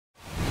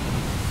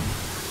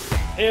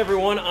Hey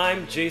everyone,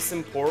 I'm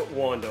Jason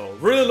Portuondo.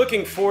 Really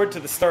looking forward to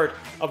the start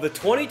of the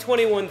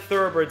 2021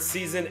 Thoroughbred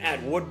season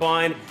at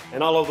Woodbine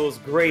and all of those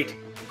great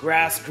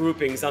grass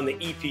groupings on the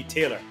EP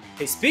Taylor.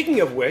 Hey, speaking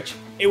of which,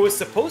 it was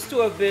supposed to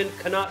have been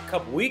Connaught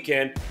Cup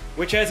weekend,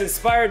 which has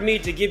inspired me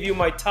to give you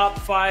my top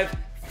 5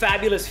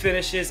 fabulous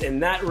finishes in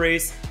that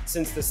race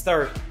since the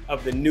start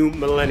of the new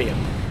millennium.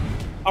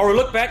 Our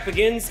look back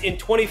begins in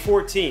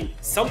 2014.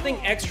 Something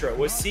Extra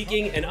was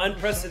seeking an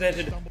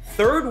unprecedented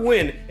third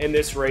win in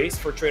this race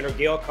for trainer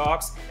Gail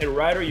Cox and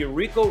rider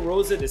Eurico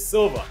Rosa de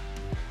Silva.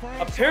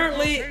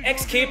 Apparently,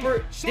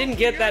 ex-caper didn't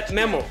get that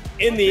memo.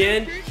 In the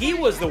end, he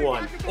was the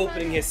one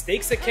opening his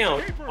stakes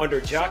account under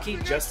jockey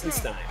Justin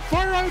Stein.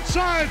 Far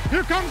outside,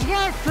 here comes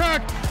Laugh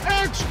Track.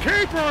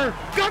 Ex-caper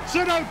guts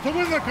it out to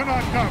win the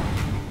Connaught Cup.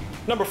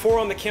 Number 4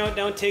 on the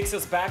countdown takes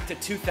us back to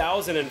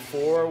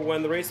 2004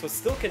 when the race was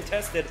still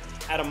contested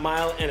at 1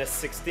 mile and a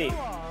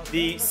 16th.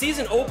 The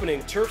season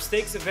opening Turf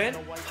Stakes event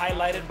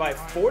highlighted by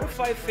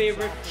 4-5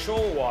 favorite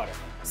Shoalwater.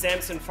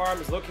 Samson Farm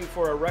is looking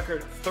for a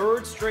record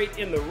 3rd straight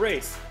in the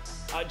race.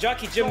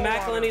 Jockey Jim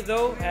McElhenney,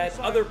 though, had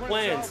other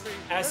plans,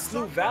 as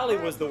Slough Valley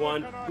was the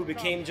one who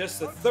became just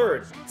the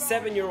 3rd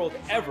 7-year-old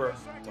ever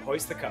to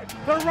hoist the cup.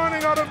 They're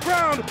running out of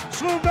ground.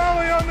 Slough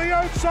Valley on the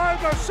outside.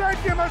 The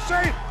second, I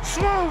say,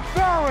 Slough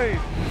Valley.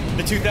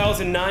 The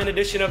 2009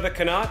 edition of the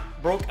Connaught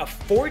broke a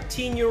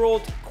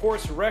 14-year-old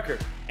course record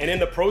and in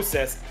the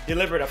process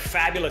delivered a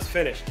fabulous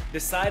finish,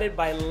 decided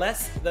by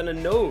less than a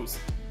nose.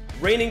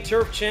 Reigning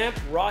turf champ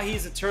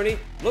Rahi's attorney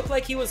looked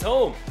like he was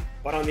home.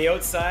 But on the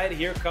outside,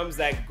 here comes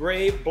that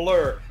gray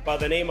blur by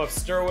the name of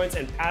Stirwins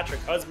and Patrick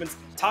Husbands.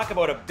 Talk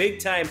about a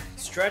big-time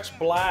stretch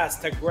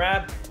blast to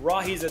grab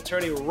Rahi's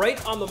attorney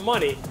right on the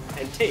money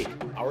and take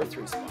our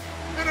 3 spot.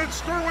 And it's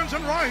Stirwins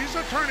and Rahi's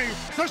attorney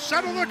to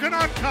settle the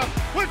Connaught Cup.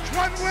 Which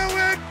one will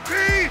it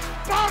be?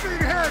 Bobbing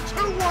heads,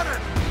 who won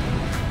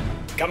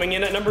it? Coming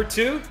in at number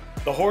 2,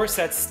 the horse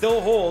that still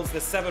holds the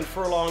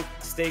 7-furlong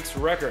stakes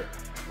record.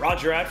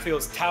 Roger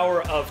Atfield's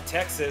Tower of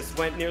Texas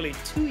went nearly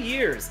 2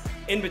 years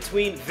in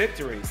between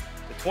victories.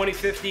 The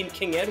 2015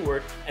 King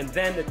Edward and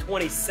then the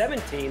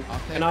 2017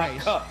 Connaught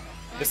Cup.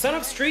 The son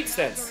of street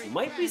sense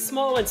might be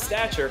small in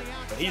stature,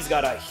 but he's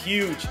got a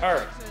huge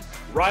heart.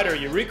 Rider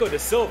Eurico de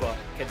Silva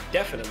can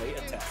definitely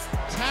attest.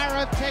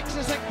 Tower of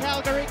Texas and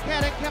Calgary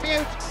can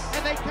commute,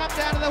 and they come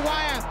down to the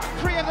wire.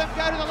 3 of them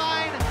go to the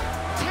line.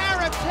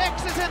 Tower of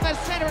Texas in the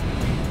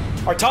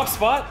center. Our top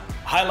spot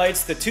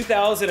highlights the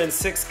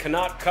 2006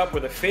 Connaught Cup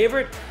where the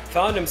favorite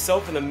found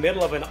himself in the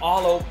middle of an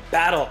all-out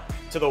battle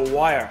to the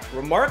wire.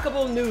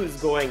 Remarkable news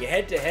going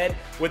head-to-head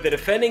with the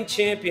defending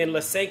champion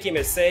Lesenki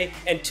Messe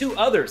and 2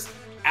 others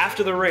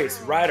after the race.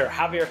 Rider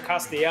Javier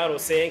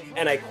Castellanos saying,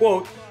 and I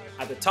quote,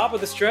 "At the top of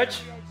the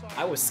stretch,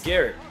 I was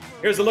scared."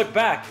 Here's a look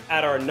back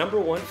at our number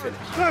 1 finish.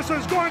 This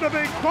is going to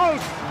be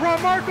close.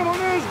 Remarkable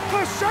news.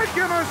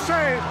 Lesenki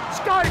Messe,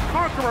 Sky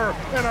Conqueror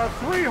in a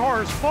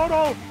 3-horse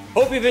photo.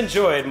 Hope you've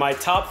enjoyed my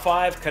top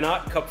 5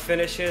 Connaught Cup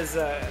finishes.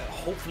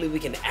 Hopefully we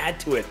can add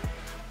to it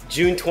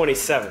June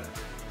 27th.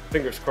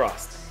 Fingers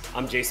crossed.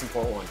 I'm Jason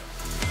Portuondo.